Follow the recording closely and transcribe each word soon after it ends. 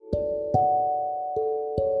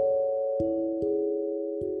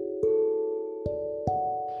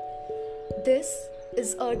This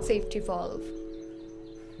is Earth Safety Valve.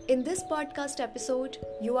 In this podcast episode,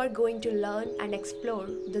 you are going to learn and explore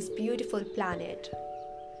this beautiful planet.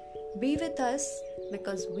 Be with us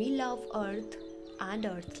because we love Earth and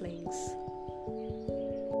Earthlings.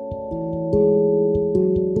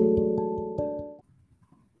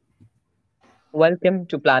 Welcome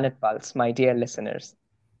to Planet Pulse, my dear listeners,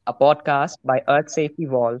 a podcast by Earth Safety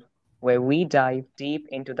Valve, where we dive deep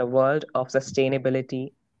into the world of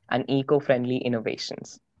sustainability and eco friendly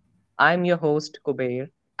innovations. I'm your host, Kubair,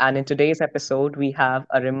 and in today's episode, we have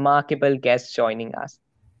a remarkable guest joining us.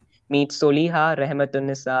 Meet Soliha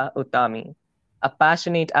Rehmatunnisa Utami, a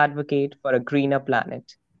passionate advocate for a greener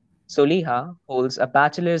planet. Soliha holds a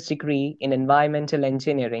bachelor's degree in environmental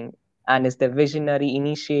engineering and is the visionary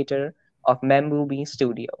initiator of Membubi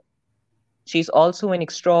Studio. She's also an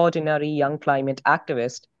extraordinary young climate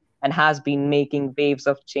activist and has been making waves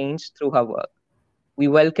of change through her work. We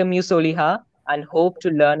welcome you, Soliha, and hope to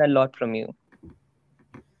learn a lot from you.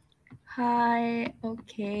 Hi,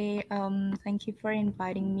 okay. Thank you for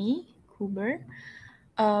inviting me, Kuber.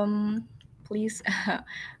 Um, Please,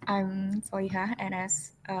 I'm Soliha, and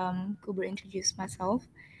as Kuber introduced myself,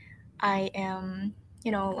 I am,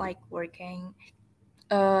 working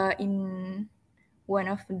in one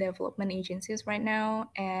of the development agencies right now,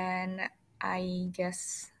 and I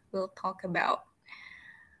guess we'll talk about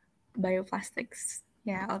bioplastics.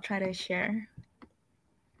 Yeah, I'll try to share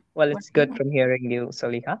Well, what it's I good know. from hearing you,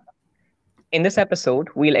 Soliha. In this episode,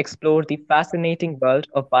 we'll explore the fascinating world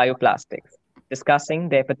of bioplastics, discussing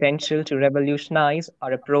their potential to revolutionize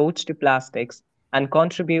our approach to plastics and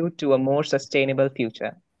contribute to a more sustainable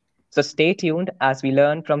future. So stay tuned as we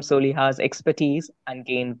learn from Soliha's expertise and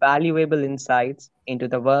gain valuable insights into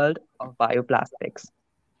the world of bioplastics.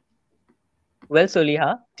 Well,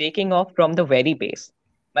 Soliha, taking off from the very base,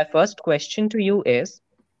 my first question to you is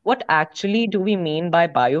what actually do we mean by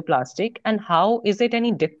bioplastic and how is it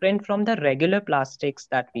any different from the regular plastics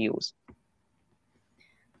that we use?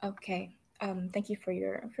 Okay. Thank you for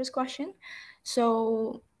your first question.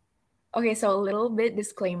 So, okay, so a little bit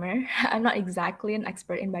disclaimer. I'm not exactly an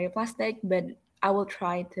expert in bioplastic, but I will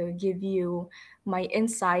try to give you my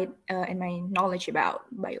insight and my knowledge about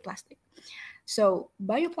bioplastic. So,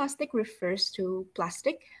 bioplastic refers to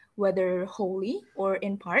plastic, whether wholly or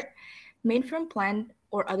in part, made from plant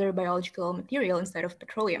or other biological material instead of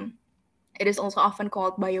petroleum. It is also often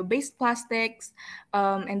called bio-based plastics,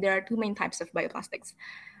 and there are two main types of bioplastics.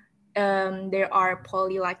 There are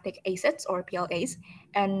polylactic acids or PLAs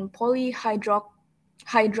and hydroxyl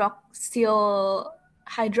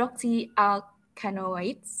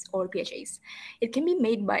hydroxyalkanoates or PHAs. It can be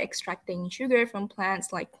made by extracting sugar from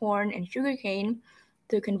plants like corn and sugarcane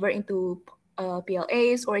to convert into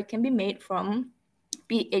PLAs, or it can be made from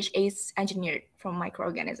PHAs engineered from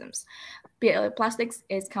microorganisms. Plastics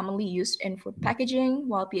is commonly used in food packaging,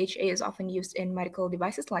 while PHA is often used in medical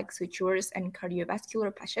devices like sutures and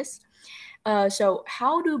cardiovascular patches. So,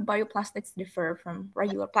 how do bioplastics differ from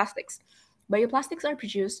regular plastics? Bioplastics are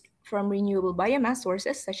produced from renewable biomass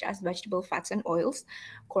sources such as vegetable fats and oils,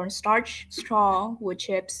 cornstarch, straw, wood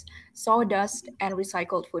chips, sawdust, and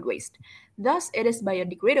recycled food waste. Thus, it is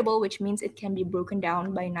biodegradable, which means it can be broken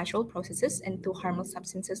down by natural processes into harmless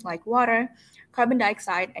substances like water, carbon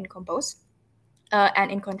dioxide, and compost.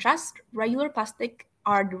 And in contrast, regular plastic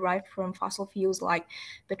are derived from fossil fuels like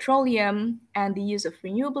petroleum, and the use of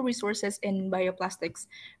renewable resources in bioplastics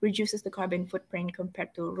reduces the carbon footprint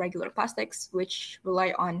compared to regular plastics, which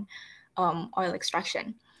rely on oil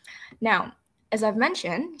extraction. Now, as I've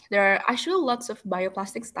mentioned, there are actually lots of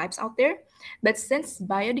bioplastics types out there, but since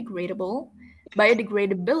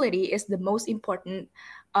biodegradability is the most important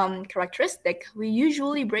characteristic, we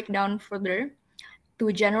usually break down further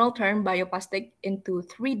to general term bioplastic into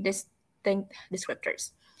three distinct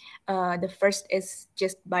descriptors. The first is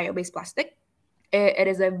just bio-based plastic. It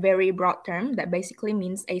is a very broad term that basically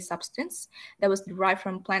means a substance that was derived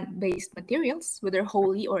from plant-based materials, whether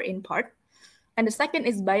wholly or in part. And the second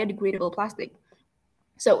is biodegradable plastic.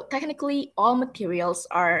 So technically, all materials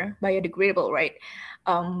are biodegradable, right?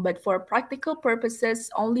 But for practical purposes,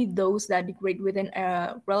 only those that degrade within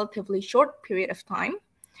a relatively short period of time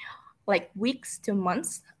like weeks to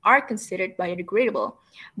months, are considered biodegradable.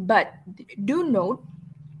 But do note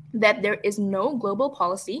that there is no global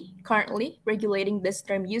policy currently regulating this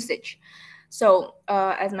term usage. So,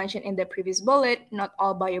 as mentioned in the previous bullet, not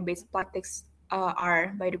all bio based plastics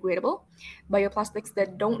are biodegradable. Bioplastics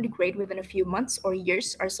that don't degrade within a few months or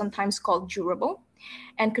years are sometimes called durable.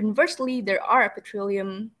 And conversely, there are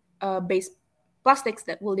petroleum based plastics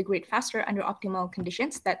that will degrade faster under optimal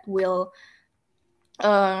conditions that will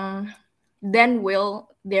um, then will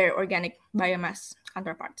their organic biomass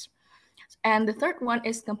counterparts. And the third one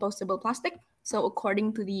is compostable plastic. So,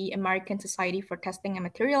 according to the American Society for Testing and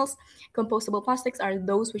Materials, compostable plastics are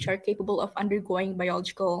those which are capable of undergoing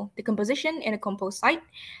biological decomposition in a compost site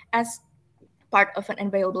as part of an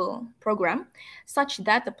available program, such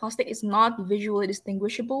that the plastic is not visually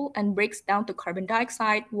distinguishable and breaks down to carbon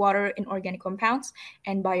dioxide, water, inorganic compounds,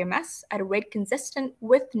 and biomass at a rate consistent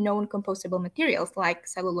with known compostable materials like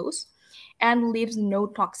cellulose and leaves no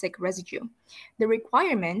toxic residue. The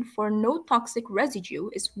requirement for no toxic residue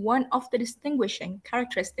is one of the distinguishing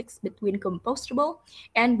characteristics between compostable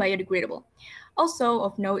and biodegradable. Also,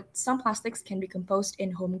 of note, some plastics can be composted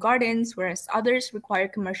in home gardens, whereas others require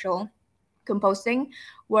commercial composting,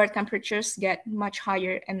 where temperatures get much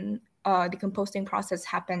higher and the composting process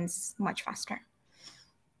happens much faster.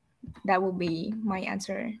 That will be my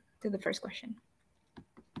answer to the first question.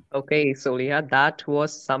 Okay, Solia, that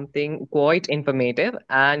was something quite informative,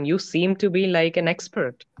 and you seem to be like an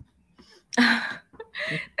expert.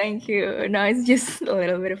 Thank you. No, it's just a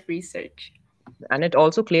little bit of research. And it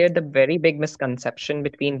also cleared the very big misconception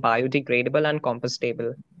between biodegradable and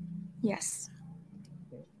compostable. Yes.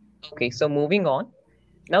 Okay, so moving on.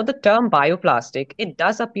 Now, the term bioplastic, it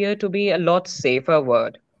does appear to be a lot safer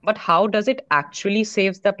word, but how does it actually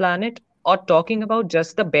saves the planet? Or talking about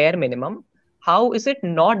just the bare minimum, how is it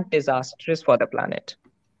not disastrous for the planet?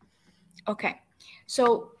 Okay.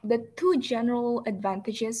 So the two general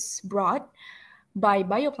advantages brought by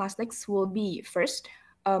bioplastics will be first,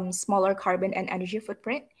 smaller carbon and energy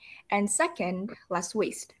footprint, and second, less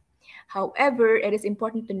waste. However, it is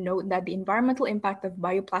important to note that the environmental impact of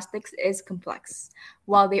bioplastics is complex.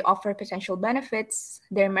 While they offer potential benefits,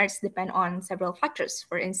 their merits depend on several factors.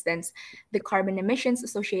 For instance, the carbon emissions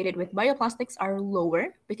associated with bioplastics are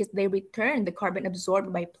lower because they return the carbon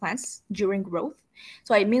absorbed by plants during growth.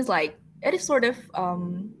 So it means like it is sort of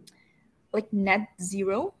like net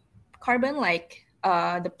zero carbon, like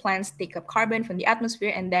the plants take up carbon from the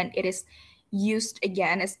atmosphere and then it is used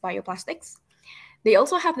again as bioplastics. They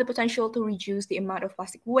also have the potential to reduce the amount of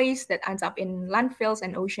plastic waste that ends up in landfills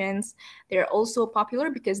and oceans. They're also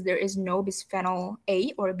popular because there is no bisphenol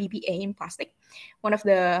A or BPA in plastic, one of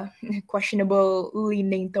the questionable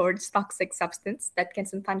leaning towards toxic substance that can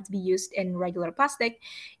sometimes be used in regular plastic,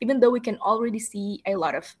 even though we can already see a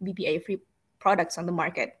lot of BPA-free products on the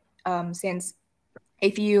market, since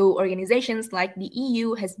a few organizations like the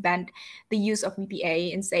EU has banned the use of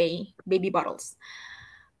BPA in, say, baby bottles.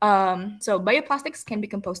 So bioplastics can be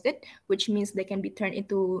composted, which means they can be turned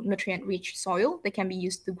into nutrient-rich soil. They can be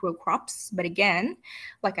used to grow crops. But again,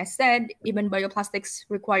 like I said, even bioplastics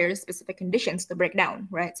require specific conditions to break down,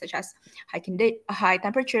 right? Such as high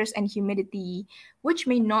temperatures and humidity, which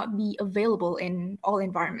may not be available in all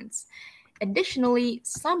environments. Additionally,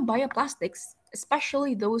 some bioplastics,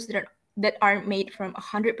 especially those that are made from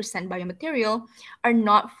 100% biomaterial, are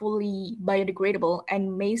not fully biodegradable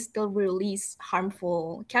and may still release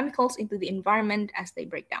harmful chemicals into the environment as they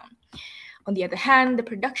break down. On the other hand, the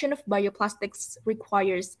production of bioplastics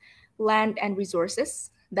requires land and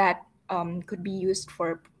resources that could be used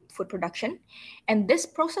for food production. And this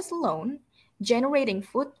process alone, generating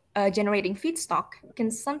feedstock,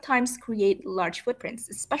 can sometimes create large footprints,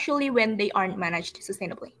 especially when they aren't managed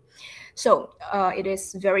sustainably. So it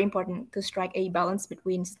is very important to strike a balance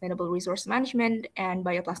between sustainable resource management and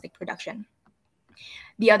bioplastic production.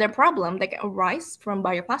 The other problem that can arise from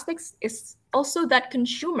bioplastics is also that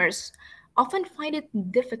consumers often find it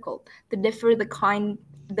difficult to differ the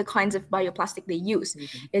kinds of bioplastic they use.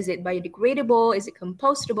 Mhm. Is it biodegradable? Is it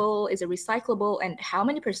compostable? Is it recyclable? And how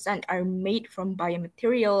many percent are made from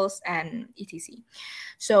biomaterials and etc.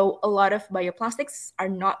 So a lot of bioplastics are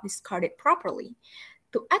not discarded properly.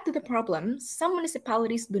 To add to the problem, some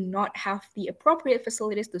municipalities do not have the appropriate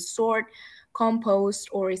facilities to sort, compost,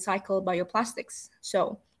 or recycle bioplastics.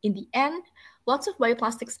 So, in the end, lots of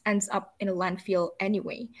bioplastics ends up in a landfill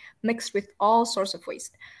anyway, mixed with all sorts of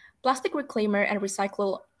waste. Plastic reclaimer and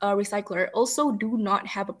recycler also do not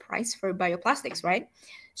have a price for bioplastics, right?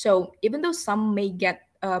 So even though some may get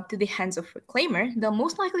to the hands of reclaimer, they'll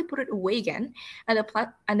most likely put it away again, and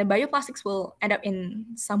the bioplastics will end up in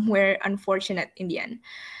somewhere unfortunate in the end.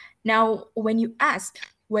 Now, when you ask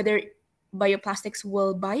whether bioplastics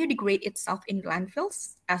will biodegrade itself in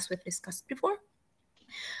landfills, as we've discussed before,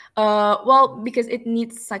 well, because it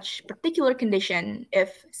needs such particular condition.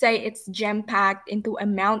 If, say, it's jam-packed into a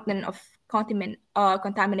mountain of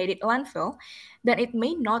contaminated landfill, then it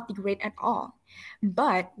may not degrade at all.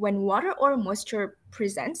 But when water or moisture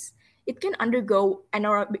presents, it can undergo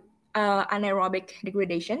anaerobic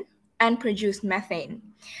degradation, and produce methane,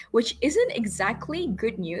 which isn't exactly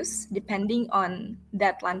good news depending on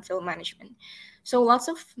that landfill management. So lots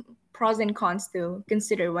of pros and cons to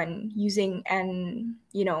consider when using and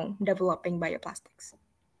developing bioplastics.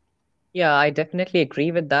 Yeah, I definitely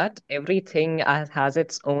agree with that. Everything has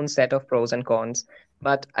its own set of pros and cons.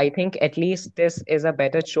 But I think at least this is a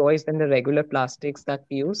better choice than the regular plastics that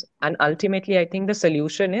we use. And ultimately, I think the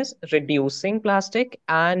solution is reducing plastic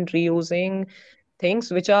and reusing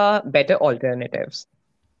things which are better alternatives.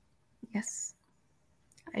 Yes,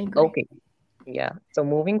 I agree. Okay, yeah. So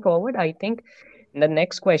moving forward, I think the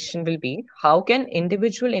next question will be, how can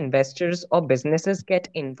individual investors or businesses get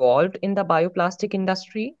involved in the bioplastic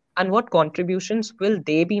industry, and what contributions will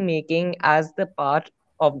they be making as the part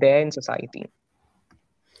of their in society?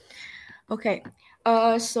 Okay,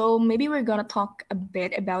 so maybe we're gonna talk a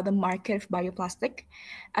bit about the market of bioplastic.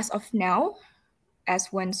 As of now,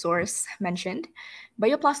 as one source mentioned,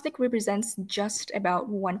 bioplastic represents just about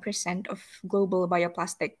 1% of global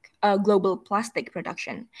plastic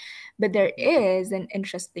production. But there is an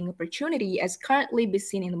interesting opportunity as currently be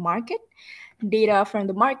seen in the market. Data from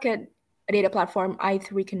the market data platform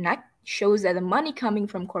i3 Connect shows that the money coming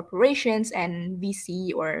from corporations and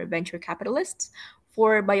VC or venture capitalists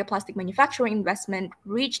for bioplastic manufacturing investment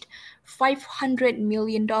reached $500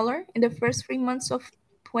 million in the first 3 months of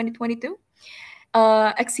 2022,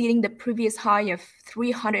 exceeding the previous high of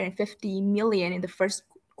 350 million in the first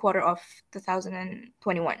quarter of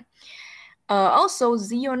 2021. Also,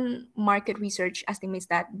 Xeon Market Research estimates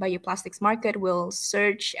that bioplastics market will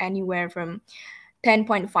surge anywhere from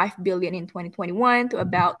 10.5 billion in 2021 to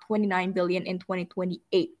about 29 billion in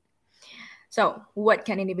 2028. So, what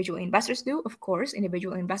can individual investors do? Of course,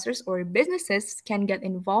 individual investors or businesses can get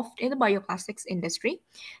involved in the bioplastics industry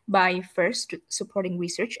by first supporting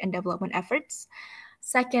research and development efforts,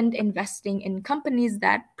 second, investing in companies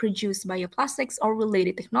that produce bioplastics or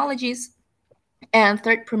related technologies, and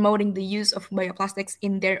third, promoting the use of bioplastics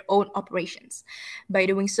in their own operations. By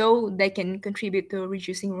doing so, they can contribute to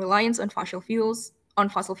reducing reliance on fossil fuels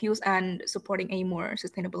and supporting a more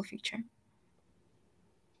sustainable future.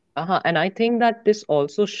 And I think that this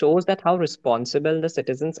also shows that how responsible the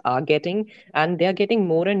citizens are getting, and they are getting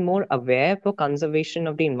more and more aware for conservation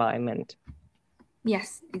of the environment.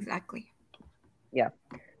 Yes, exactly. Yeah.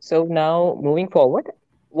 So now moving forward,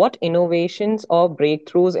 what innovations or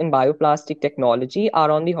breakthroughs in bioplastic technology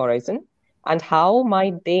are on the horizon, and how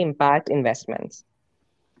might they impact investments?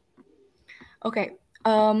 Okay.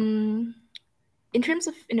 In terms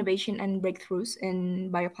of innovation and breakthroughs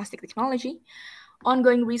in bioplastic technology,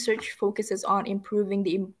 ongoing research focuses on improving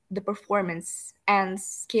the performance and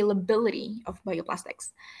scalability of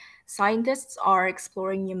bioplastics. Scientists are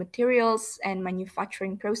exploring new materials and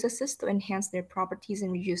manufacturing processes to enhance their properties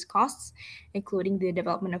and reduce costs, including the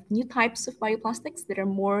development of new types of bioplastics that are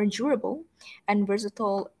more durable and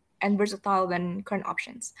versatile than current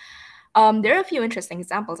options. There are a few interesting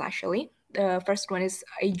examples actually. The first one is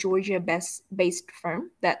a Georgia based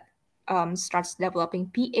firm that starts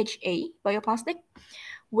developing PHA bioplastic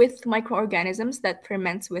with microorganisms that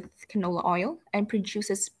ferments with canola oil and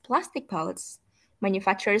produces plastic pellets.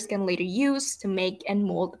 Manufacturers can later use to make and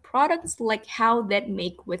mold products like how that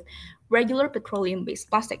make with regular petroleum-based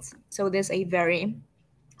plastics. So this is a very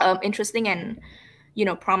interesting and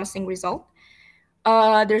promising result.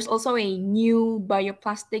 There's also a new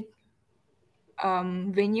bioplastic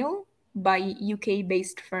vinyl by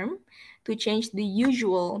UK-based firm to change the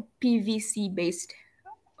usual PVC-based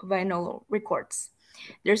vinyl records.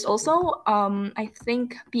 There's also, I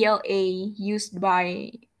think, PLA used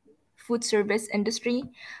by food service industry.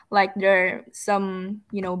 Like there are some,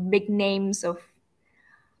 big names of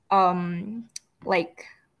like,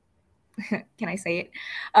 can I say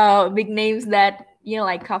it? Big names that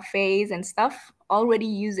like cafes and stuff already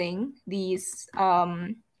using these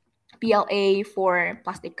PLA for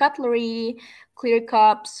plastic cutlery, clear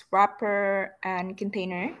cups, wrapper, and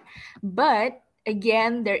container. But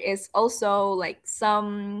again, there is also like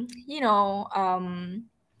some,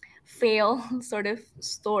 fail sort of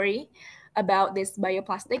story about this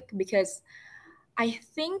bioplastic because I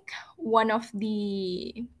think one of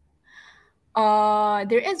the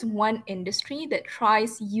there is one industry that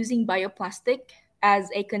tries using bioplastic as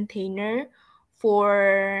a container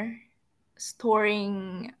for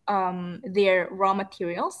storing their raw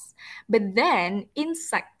materials, but then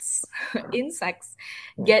insects insects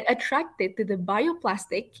get attracted to the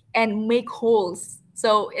bioplastic and make holes,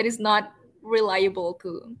 so it is not reliable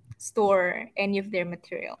to store any of their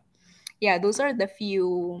material. Yeah, those are the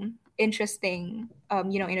few interesting,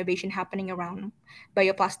 innovation happening around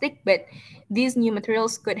bioplastic. But these new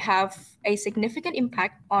materials could have a significant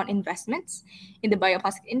impact on investments in the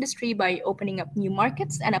bioplastic industry by opening up new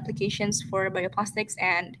markets and applications for bioplastics.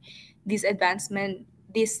 And these advancements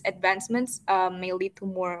may lead to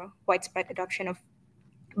more widespread adoption of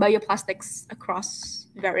bioplastics across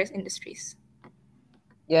various industries.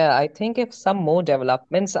 Yeah, I think if some more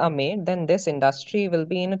developments are made, then this industry will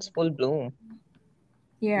be in its full bloom.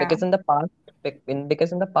 Yeah. Because in the past,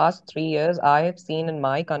 because in the past 3 years, I have seen in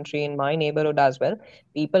my country, in my neighborhood as well,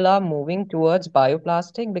 people are moving towards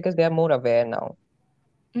bioplastic because they are more aware now.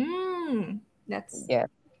 That's Yeah.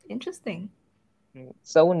 interesting.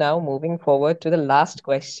 So now moving forward to the last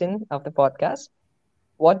question of the podcast.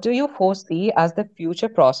 What do you foresee as the future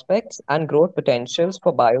prospects and growth potentials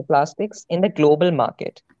for bioplastics in the global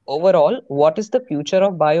market? Overall, what is the future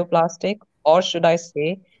of bioplastic, or should I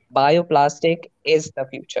say, bioplastic is the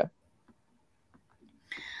future?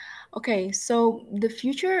 Okay, so the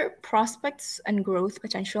future prospects and growth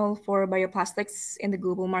potential for bioplastics in the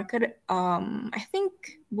global market, I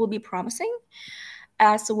think, will be promising.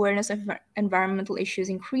 As awareness of environmental issues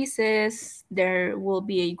increases, there will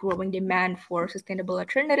be a growing demand for sustainable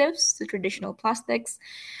alternatives to traditional plastics.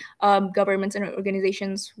 Governments and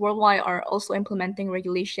organizations worldwide are also implementing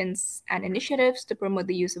regulations and initiatives to promote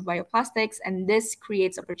the use of bioplastics, and this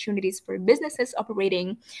creates opportunities for businesses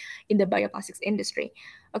operating in the bioplastics industry.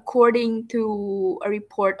 According to a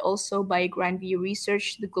report also by Grandview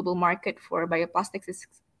Research, the global market for bioplastics is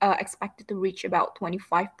expected to reach about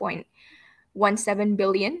 25.17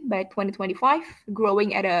 billion by 2025,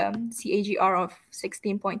 growing at a CAGR of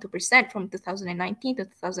 16.2% from 2019 to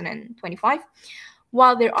 2025.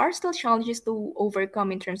 While there are still challenges to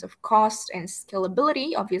overcome in terms of cost and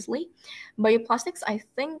scalability, obviously, bioplastics, I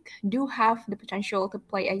think, do have the potential to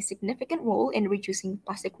play a significant role in reducing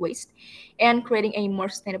plastic waste and creating a more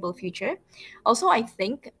sustainable future. Also, I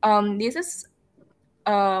think this is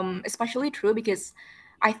especially true because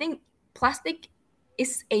I think plastic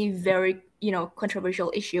is a very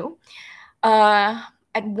controversial issue. uh,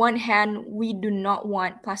 at one hand, we do not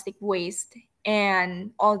want plastic waste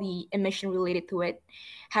and all the emission related to it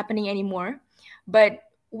happening anymore, but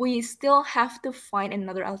we still have to find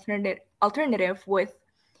another alternative with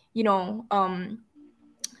you know um,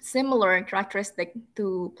 similar characteristic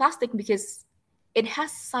to plastic because it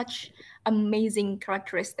has such amazing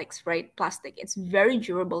characteristics, right? Plastic, it's very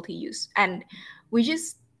durable to use, and we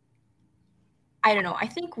just, I don't know, I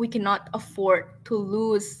think we cannot afford to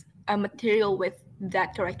lose a material with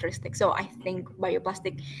that characteristic. So I think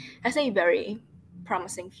bioplastic has a very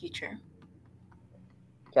promising future.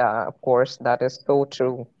 Yeah, of course, that is so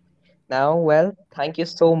true. Now, well, thank you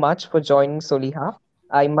so much for joining Soliha.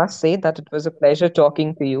 I must say that it was a pleasure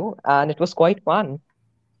talking to you, and it was quite fun.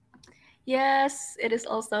 Yes, it is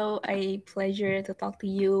also a pleasure to talk to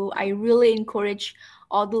you. I really encourage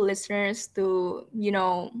all the listeners to,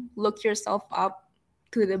 look yourself up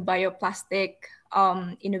to the bioplastic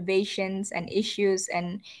innovations and issues,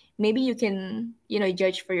 and maybe you can,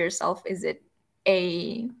 judge for yourself. Is it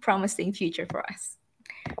a promising future for us?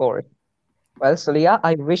 Of course. Well, Sulia,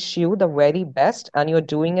 I wish you the very best and you're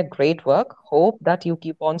doing a great work. Hope that you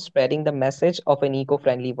keep on spreading the message of an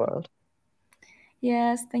eco-friendly world.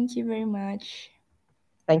 Yes, thank you very much.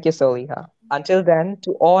 Thank you, Soliha. Until then,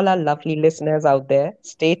 to all our lovely listeners out there,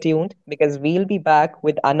 stay tuned because we'll be back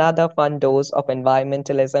with another fun dose of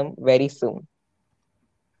environmentalism very soon.